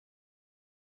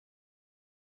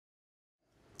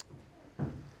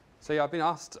So yeah, I've been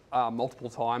asked multiple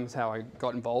times how I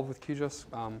got involved with QGIS.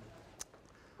 I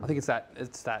think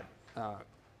it's that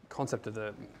concept of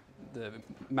the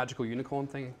magical unicorn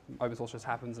thing. Open source just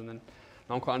happens, and then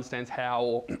no one quite understands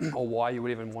how or why you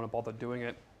would even want to bother doing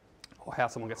it, or how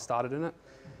someone gets started in it.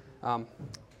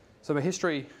 So my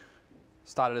history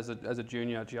started as a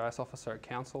junior GIS officer at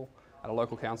council, at a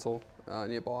local council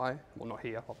nearby. Well, not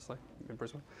here, obviously, in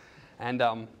Brisbane.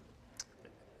 And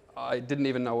I didn't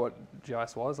even know what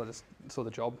GIS was. I just saw the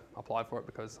job, applied for it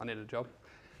because I needed a job.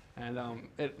 And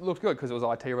it looked good because it was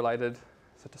IT related.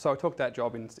 So I took that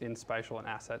job in spatial and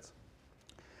assets.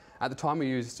 At the time we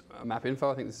used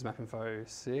MapInfo. I think this is MapInfo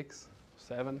 6,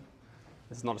 7.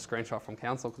 This is not a screenshot from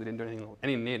council because we didn't do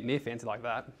anything near fancy like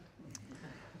that.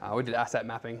 We did asset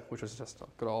mapping, which was just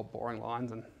good old boring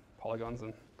lines and polygons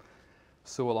and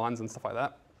sewer lines and stuff like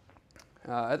that.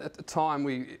 At the time,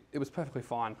 it was perfectly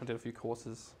fine. I did a few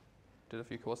courses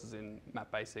in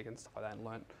Map Basic and stuff like that, and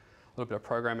learnt a little bit of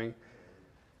programming.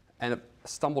 And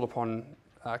stumbled upon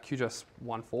QGIS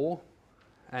 1.4,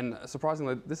 and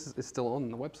surprisingly, this is still on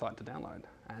the website to download.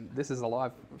 And this is a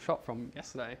live shot from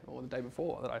yesterday or the day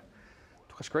before that I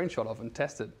took a screenshot of and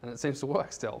tested, and it seems to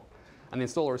work still. And the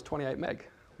installer is 28 meg,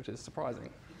 which is surprising.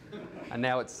 And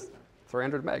now it's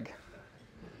 300 meg.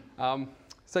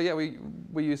 So yeah, we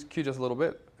used QGIS a little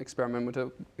bit,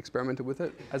 experimented with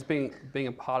it. As being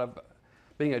a part of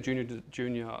being a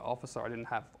junior officer, I didn't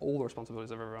have all the responsibilities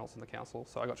of everyone else in the council,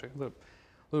 so I got a little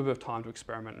bit of time to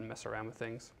experiment and mess around with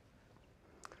things.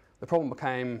 The problem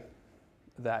became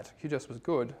that QGIS was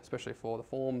good, especially for the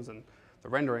forms and the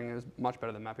rendering. It was much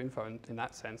better than MapInfo in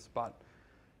that sense, but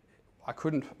I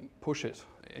couldn't push it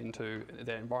into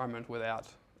their environment with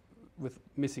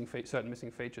certain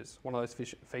missing features. One of those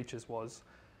features was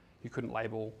you couldn't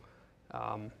label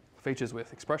features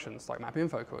with expressions like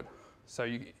MapInfo could. So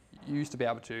you used to be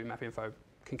able to, MapInfo,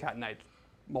 concatenate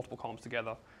multiple columns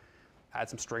together, add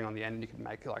some string on the end, and you could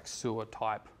make like sewer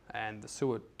type and the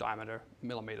sewer diameter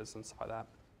millimeters and stuff like that.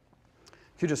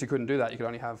 QGIS, you couldn't do that. You could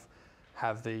only have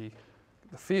the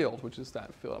field, which is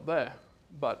that field up there.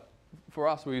 But for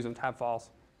us, we're using tab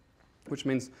files, which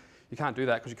means you can't do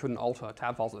that because you couldn't alter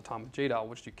tab files at the time with GDAL,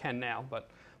 which you can now, but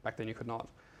back then you could not.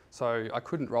 So I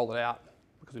couldn't roll it out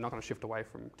because we're not going to shift away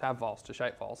from tab files to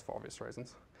shape files for obvious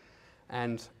reasons.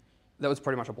 And that was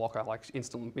pretty much a blocker, like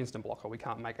instant blocker. We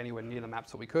can't make anywhere near the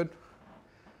maps that we could.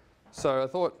 So I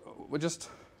thought we'd just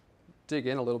dig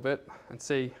in a little bit and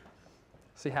see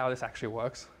how this actually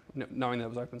works, knowing that it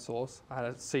was open source. I had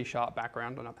a C#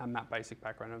 background and a Map Basic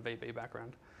background and a VB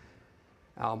background.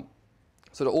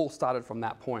 So it all started from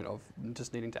that point of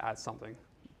just needing to add something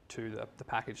to the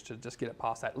package to just get it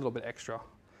past that little bit extra.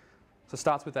 So it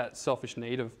starts with that selfish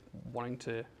need of wanting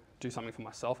to do something for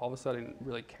myself. Obviously, I didn't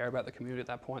really care about the community at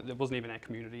that point. There wasn't even a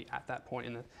community at that point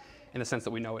in the sense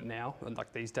that we know it now, and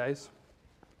like these days.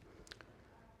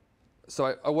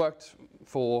 So I worked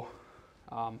for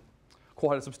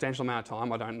quite a substantial amount of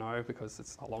time. I don't know because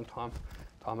it's a long time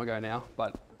ago now,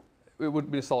 but it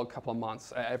would be a solid couple of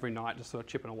months every night, just sort of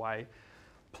chipping away,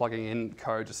 plugging in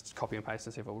code, just copy and paste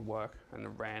to see if it would work, and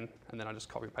it ran. And then I just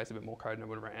copy and paste a bit more code,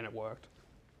 and it worked.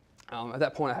 At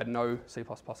that point, I had no C++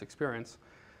 experience.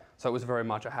 So it was very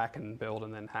much a hack and build,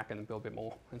 and then hack and build a bit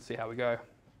more and see how we go.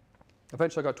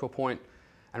 Eventually I got to a point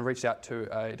and reached out to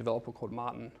a developer called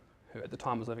Martin, who at the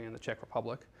time was living in the Czech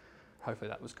Republic. Hopefully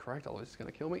that was correct, otherwise he's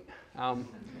going to kill me.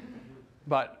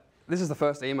 But this is the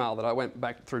first email that I went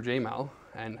back through Gmail,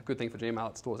 and a good thing for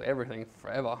Gmail, it stores everything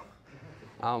forever.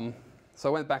 So I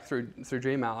went back through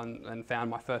Gmail and found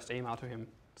my first email to him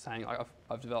saying,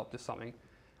 I've developed something.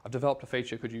 I've developed a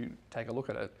feature, could you take a look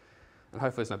at it? And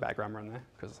hopefully there's no bad grammar in there,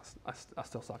 because I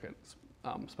still suck at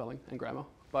spelling and grammar.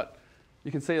 But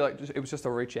you can see like it was just a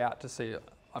reach out to see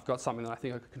I've got something that I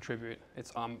think I could contribute.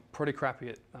 I'm pretty crappy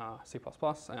at C++,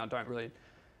 and I don't really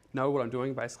know what I'm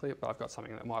doing basically, but I've got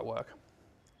something that might work.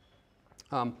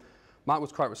 Mark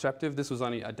was quite receptive. This was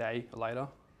only a day later.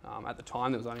 At the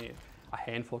time, there was only a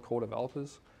handful of core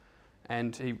developers.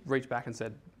 And he reached back and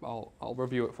said, I'll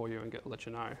review it for you and let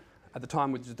you know. At the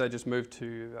time, they just moved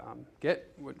to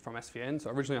Get from SVN. So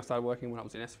originally I started working when I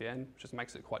was in SVN, which just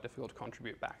makes it quite difficult to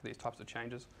contribute back these types of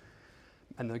changes.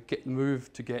 And the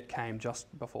move to Get came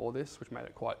just before this, which made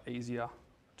it quite easier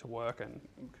to work and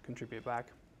contribute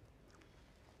back.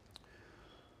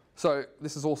 So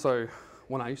this is also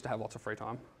when I used to have lots of free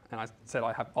time. And I said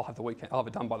I'll have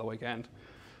it done by the weekend.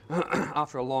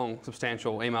 After a long,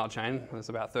 substantial email chain, there's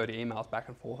about 30 emails back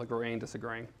and forth, agreeing,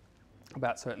 disagreeing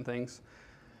about certain things.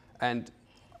 And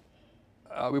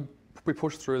we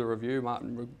pushed through the review.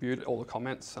 Martin reviewed all the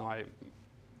comments, and I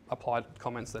applied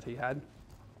comments that he had.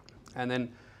 And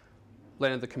then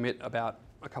landed the commit about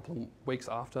a couple of weeks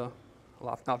after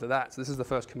that. So this is the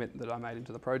first commit that I made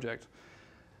into the project.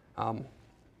 And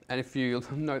if you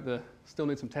note, still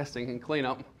need some testing and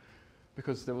cleanup,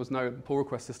 because there was no pull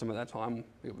request system at that time.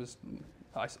 There was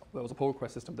a pull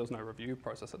request system, there was no review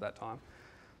process at that time.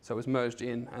 So it was merged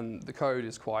in, and the code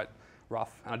is quite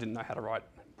rough, and I didn't know how to write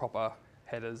proper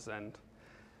headers, and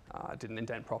I didn't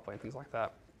indent properly and things like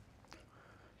that.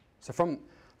 So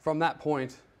from that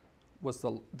point was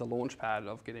the launch pad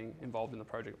of getting involved in the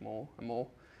project more and more.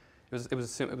 It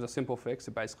was a simple fix.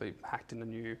 It basically hacked in a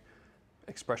new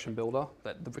expression builder.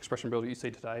 The expression builder you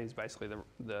see today is basically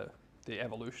the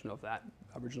evolution of that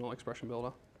original expression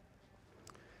builder.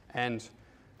 And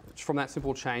from that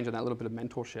simple change and that little bit of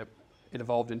mentorship, it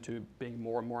evolved into being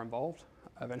more and more involved.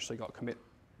 I eventually got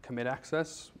commit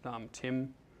access.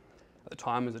 Tim, at the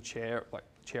time, as chair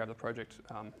of the project,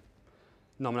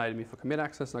 nominated me for commit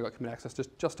access, and I got commit access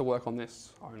just to work on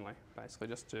this only, basically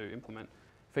just to implement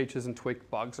features and tweak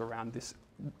bugs around this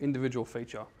individual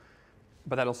feature.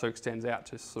 But that also extends out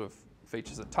to sort of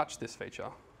features that touch this feature.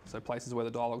 So places where the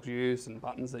dialog's used and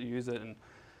buttons that use it, and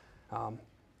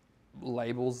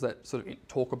labels that sort of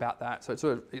talk about that.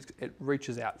 So it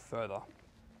reaches out further.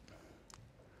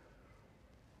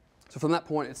 So from that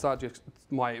point,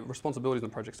 my responsibilities in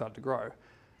the project started to grow.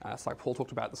 It's like Paul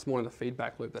talked about this morning, the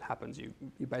feedback loop that happens. You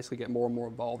basically get more and more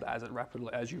involved as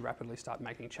you rapidly start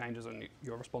making changes, and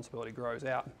your responsibility grows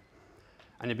out,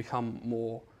 and you become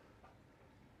more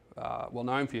well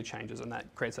known for your changes, and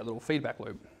that creates that little feedback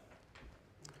loop.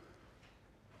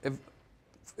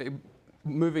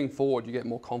 Moving forward, you get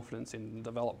more confidence in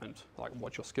development, like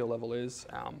what your skill level is,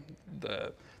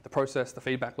 the process, the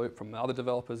feedback loop from the other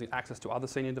developers, access to other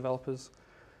senior developers.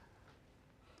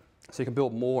 So you can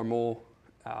build more and more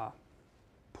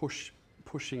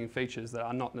pushing features that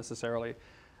are not necessarily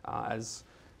as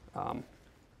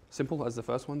simple as the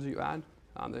first ones you add.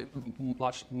 They're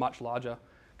much larger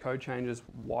code changes,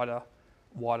 wider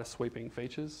sweeping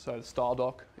features. So the style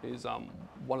doc is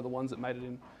one of the ones that made it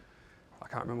in. I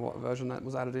can't remember what version that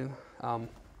was added in.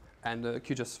 And the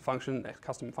QGIS function,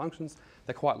 custom functions,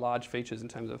 they're quite large features in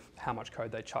terms of how much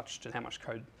code they touched and how much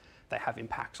code they have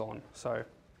impacts on. So,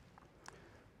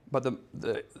 but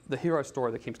the hero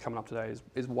story that keeps coming up today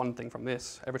is one thing from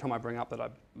this. Every time I bring up that I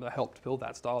helped build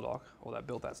that style doc, or that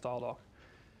built that style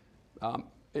doc,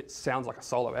 it sounds like a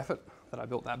solo effort that I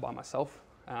built that by myself.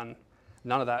 And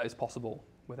none of that is possible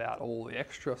without all the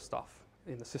extra stuff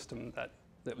in the system that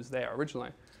was there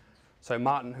originally. So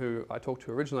Martin, who I talked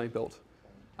to originally, built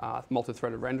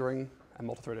multi-threaded rendering and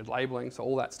multi-threaded labeling. So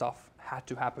all that stuff had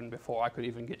to happen before I could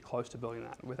even get close to building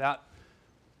that.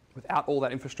 Without all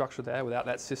that infrastructure there, without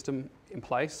that system in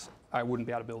place, I wouldn't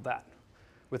be able to build that.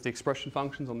 With the expression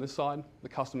functions on this side, the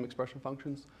custom expression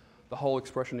functions, the whole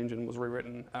expression engine was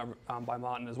rewritten by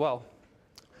Martin as well.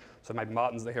 So maybe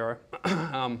Martin's the hero.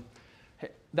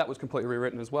 That was completely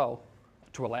rewritten as well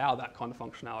to allow that kind of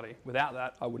functionality. Without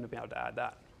that, I wouldn't have been able to add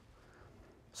that.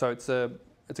 So it's a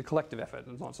collective effort.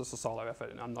 It's not just a solo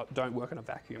effort, and don't work in a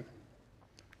vacuum.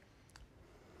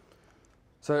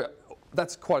 So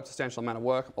that's quite a substantial amount of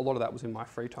work. A lot of that was in my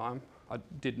free time. I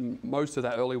did most of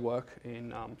that early work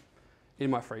in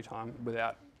my free time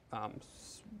without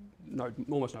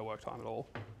almost no work time at all.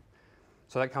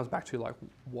 So that comes back to like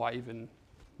why even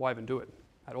do it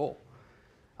at all?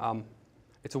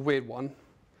 It's a weird one.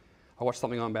 I watched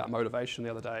something on about motivation the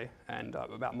other day, and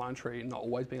about monetary not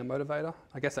always being a motivator.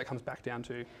 I guess that comes back down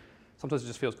to sometimes it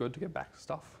just feels good to get back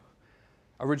stuff.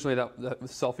 Originally, the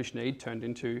selfish need turned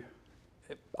into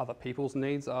other people's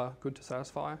needs are good to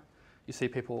satisfy. You see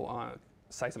people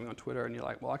say something on Twitter, and you're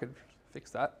like, well, I could fix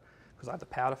that because I have the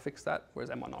power to fix that, whereas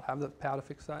they might not have the power to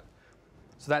fix that.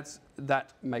 So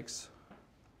that makes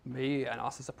me and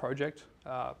us as a project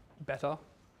better,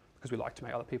 because we like to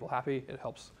make other people happy. It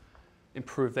helps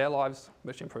improve their lives,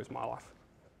 which improves my life,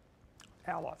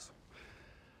 our lives.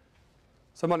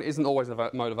 So money isn't always a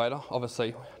motivator. Obviously,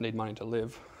 you need money to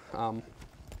live, and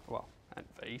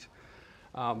for eat.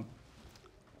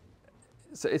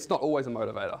 So it's not always a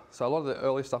motivator. So a lot of the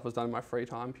early stuff was done in my free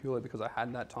time purely because I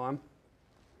had that time.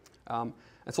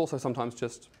 It's also sometimes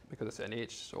just because it's an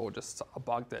itch or just a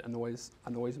bug that annoys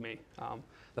me.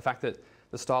 The fact that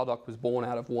the style doc was born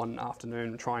out of one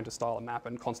afternoon trying to style a map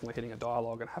and constantly hitting a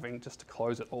dialogue and having just to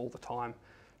close it all the time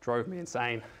drove me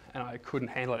insane, and I couldn't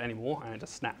handle it anymore, and it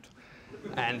just snapped.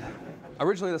 And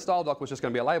originally the style doc was just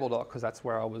going to be a label doc because that's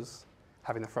where I was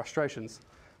having the frustrations.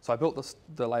 So I built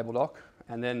the label doc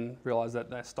and then realized that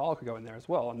their style could go in there as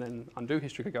well, and then undo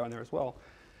history could go in there as well,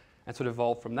 and sort of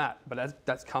evolved from that. But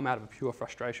that's come out of a pure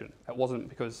frustration. It wasn't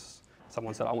because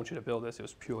someone said, I want you to build this. It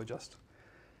was purely just,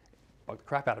 bugged the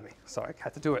crap out of me, so I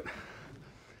had to do it.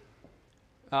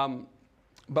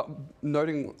 But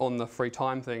noting on the free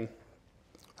time thing,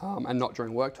 and not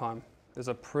during work time, there's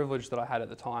a privilege that I had at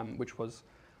the time, which was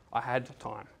I had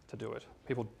time to do it.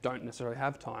 People don't necessarily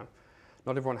have time.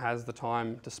 Not everyone has the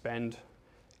time to spend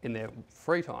in their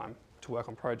free time to work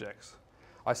on projects.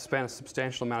 I spent a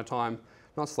substantial amount of time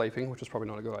not sleeping, which was probably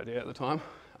not a good idea at the time,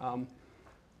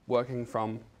 working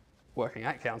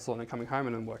at council and then coming home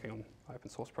and then working on open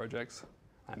source projects,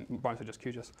 and mostly just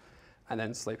QGIS, and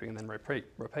then sleeping and then repeat.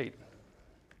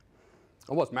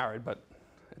 I was married, but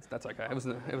that's okay. It was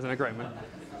an agreement.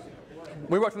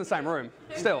 We worked in the same room,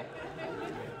 still.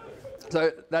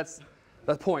 So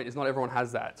the point is not everyone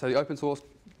has that. So the open source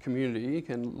community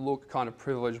can look kind of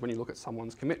privileged when you look at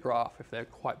someone's commit graph. If they're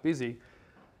quite busy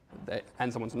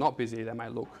and someone's not busy, they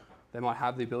might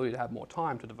have the ability to have more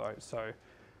time to devote. So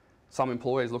some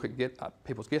employees look at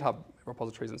people's GitHub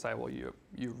repositories and say, well,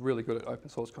 you're really good at open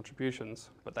source contributions,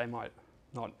 but they might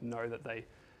not know that they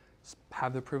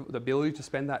have the ability to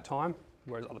spend that time,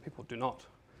 whereas other people do not.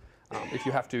 If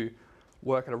you have to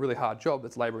work at a really hard job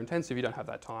that's labour intensive, you don't have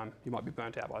that time. You might be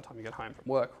burnt out by the time you get home from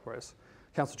work, whereas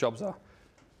council jobs are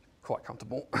quite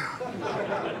comfortable.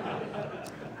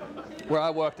 Where I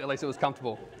worked, at least it was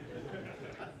comfortable.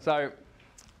 So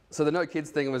the no kids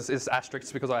thing is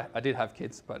asterisk because I did have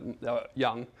kids, but they were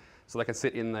young, so they could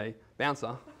sit in the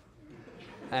bouncer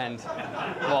and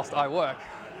whilst I work,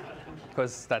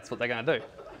 because that's what they're going to do.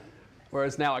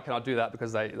 Whereas now I cannot do that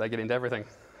because they get into everything.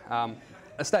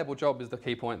 A stable job is the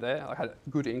key point there. I had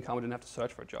good income, I didn't have to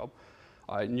search for a job.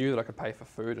 I knew that I could pay for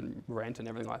food and rent and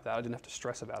everything like that. I didn't have to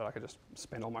stress about it. I could just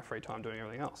spend all my free time doing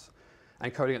everything else.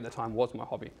 And coding at the time was my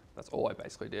hobby. That's all I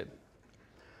basically did.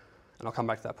 And I'll come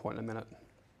back to that point in a minute.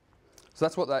 So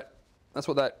that's what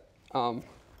that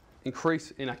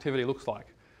increase in activity looks like.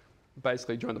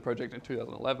 Basically joined the project in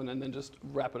 2011 and then just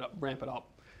ramp it up.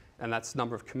 And that's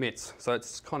number of commits. So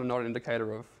it's kind of not an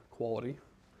indicator of quality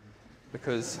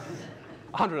because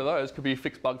 100 of those could be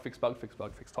fixed bug, fixed bug, fixed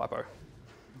bug, fixed typo.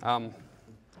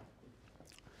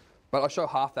 But I show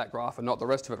half that graph and not the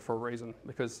rest of it for a reason,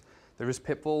 because there is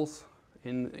pitfalls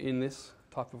in this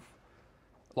type of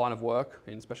line of work,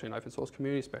 especially in open source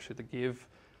community, especially the give,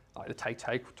 like the take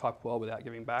type world without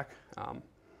giving back.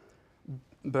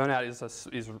 Burnout is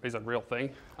a real thing.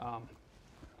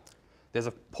 There's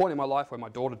a point in my life where my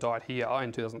daughter died here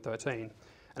in 2013,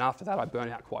 and after that I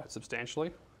burned out quite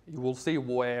substantially. You will see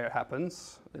where it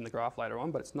happens in the graph later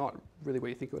on, but it's not really where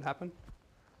you think it would happen.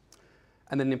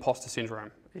 And then imposter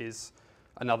syndrome is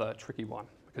another tricky one,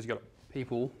 because you've got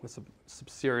people with some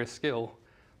serious skill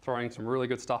throwing some really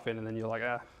good stuff in, and then you're like,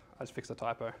 I just fixed a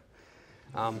typo.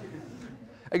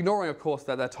 Ignoring, of course,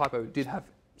 that typo did have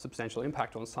substantial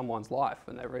impact on someone's life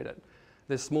when they read it.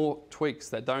 There's small tweaks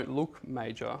that don't look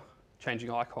major,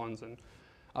 changing icons and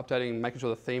updating, making sure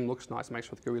the theme looks nice, make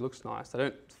sure the GUI looks nice. They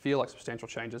don't feel like substantial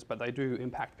changes, but they do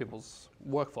impact people's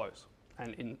workflows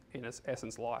and in its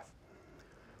essence, life.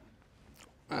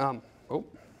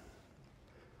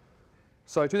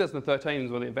 So 2013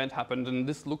 is when the event happened, and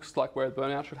this looks like where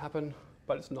burnout should happen,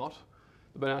 but it's not.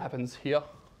 The burnout happens here.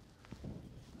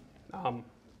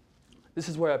 This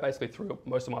is where I basically threw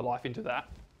most of my life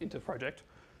into project,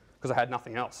 because I had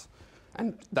nothing else.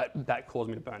 And that caused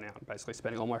me to burn out, basically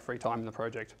spending all my free time in the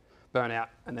project, burn out,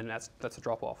 and then that's a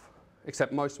drop off.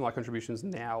 Except most of my contributions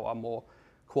now are more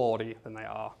quality than they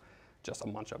are just a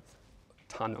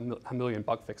million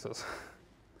bug fixes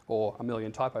or a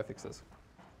million typo fixes.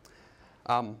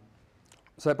 So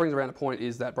that brings around a point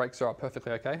is that breaks are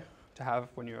perfectly okay to have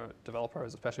when you're a developer,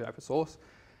 especially open source.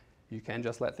 You can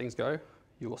just let things go.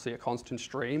 You will see a constant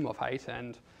stream of hate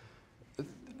and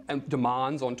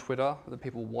demands on Twitter that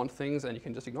people want things, and you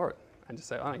can just ignore it and just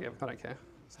say, I don't care.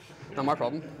 It's not my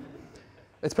problem.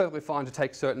 It's perfectly fine to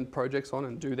take certain projects on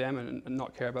and do them and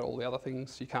not care about all the other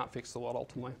things. You can't fix the world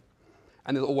ultimately.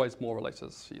 And there's always more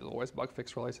releases. There's always bug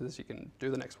fix releases. You can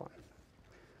do the next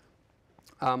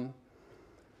one.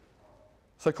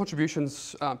 So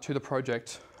contributions to the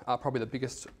project are probably the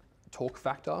biggest talk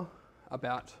factor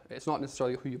about. It's not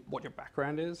necessarily what your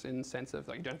background is, in the sense of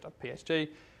like you don't have to have a PhD.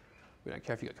 We don't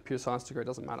care if you've got a computer science degree, it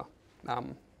doesn't matter.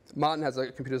 Martin has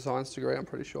a computer science degree, I'm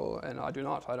pretty sure, and I do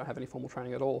not. I don't have any formal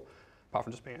training at all, apart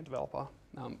from just being a developer,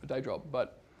 a day job.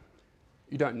 But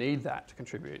you don't need that to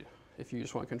contribute. If you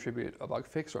just want to contribute a bug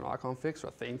fix or an icon fix or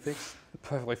a theme fix,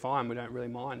 perfectly fine. We don't really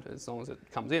mind as long as it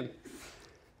comes in.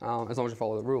 As long as you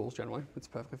follow the rules, generally, it's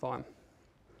perfectly fine.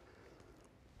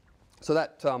 So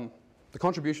that the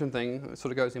contribution thing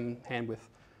sort of goes in hand with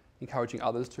encouraging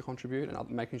others to contribute and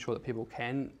making sure that people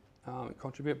can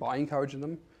contribute by encouraging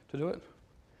them to do it.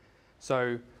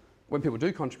 So when people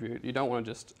do contribute, you don't want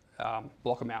to just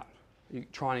block them out. You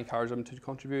try and encourage them to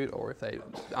contribute, or if they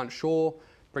aren't sure,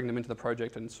 bring them into the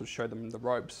project and sort of show them the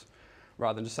ropes,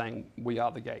 rather than just saying we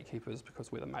are the gatekeepers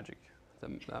because we're the magic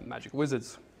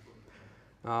wizards.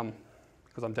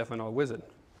 Because I'm definitely not a wizard,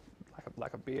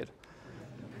 like a beard.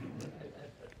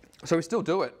 So we still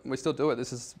do it.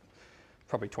 This is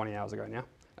probably 20 hours ago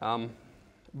now.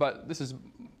 But this is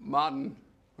Martin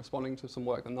responding to some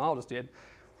work that Niall just did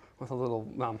with a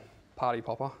little party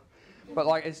popper. But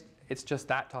like it's just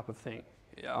that type of thing.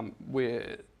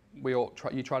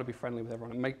 You try to be friendly with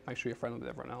everyone and make sure you're friendly with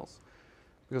everyone else,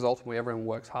 because ultimately everyone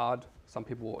works hard. Some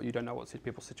people, you don't know what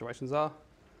people's situations are.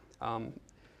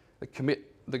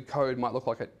 The code might look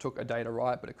like it took a day to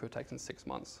write, but it could have taken 6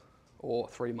 months or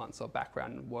 3 months of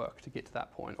background work to get to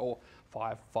that point, or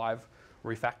five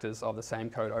refactors of the same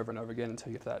code over and over again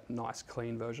until you get to that nice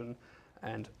clean version.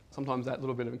 And sometimes that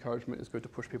little bit of encouragement is good to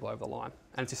push people over the line.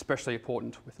 And it's especially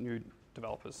important with new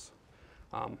developers.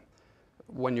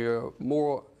 When you're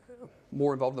more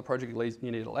involved in the project,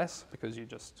 you need it less because you're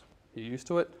used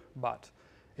to it, but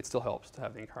it still helps to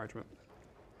have the encouragement.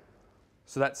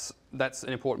 So that's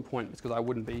an important point, because I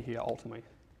wouldn't be here ultimately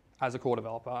as a core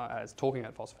developer, as talking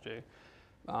at Phospher-G,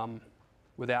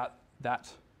 without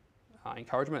that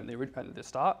encouragement at the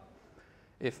start.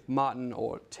 If Martin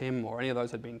or Tim or any of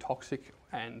those had been toxic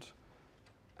and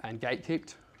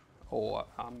gatekeeped, or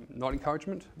not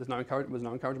encouragement, there was no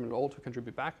encouragement at all to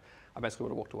contribute back, I basically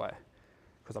would have walked away,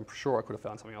 because I'm sure I could have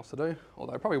found something else to do,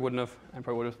 although I probably wouldn't have, and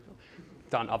probably would have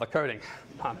done other coding.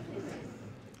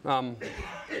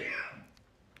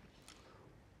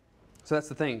 So that's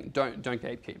the thing. Don't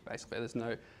gatekeep. Basically, there's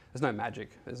no magic.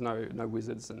 There's no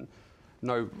wizards and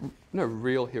no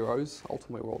real heroes.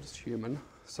 Ultimately, we're all just human.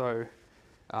 So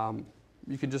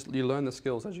you learn the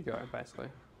skills as you go. Basically,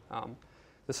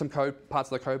 there's some parts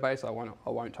of the code base I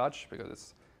won't touch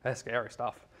because that's scary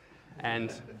stuff,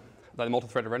 and the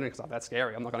multi-threaded rendering stuff, that's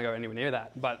scary. I'm not going to go anywhere near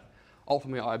that. But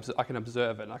ultimately, I can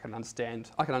observe it. And I can understand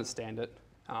it.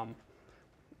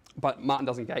 But Martin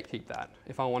doesn't gatekeep that.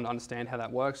 If I want to understand how that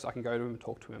works, I can go to him and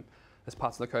talk to him. There's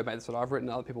parts of the code base that I've written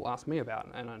that other people ask me about.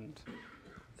 And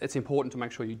it's important to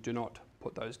make sure you do not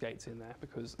put those gates in there,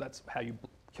 because that's how you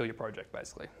kill your project,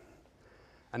 basically.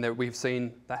 And we've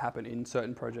seen that happen in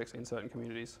certain projects, in certain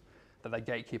communities, that they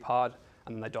gatekeep hard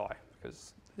and then they die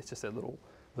because it's just their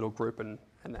little group and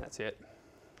that's it.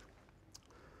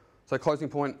 So closing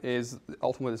point is,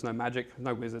 ultimately there's no magic,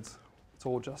 no wizards. It's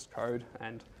all just code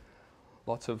and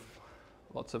lots of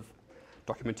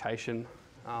documentation.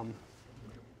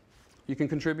 You can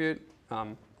contribute.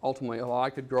 Ultimately, if I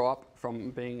could grow up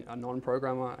from being a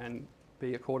non-programmer and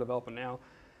be a core developer now,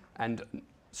 and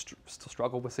still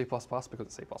struggle with C++ because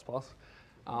it's C++,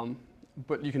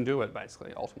 but you can do it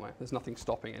basically. Ultimately, there's nothing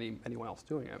stopping anyone else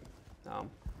doing it.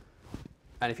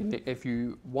 And if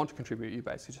you want to contribute, you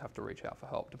basically just have to reach out for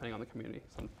help, depending on the community.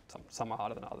 Some are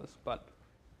harder than others, but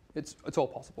it's all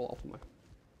possible ultimately.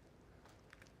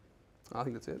 I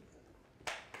think that's it.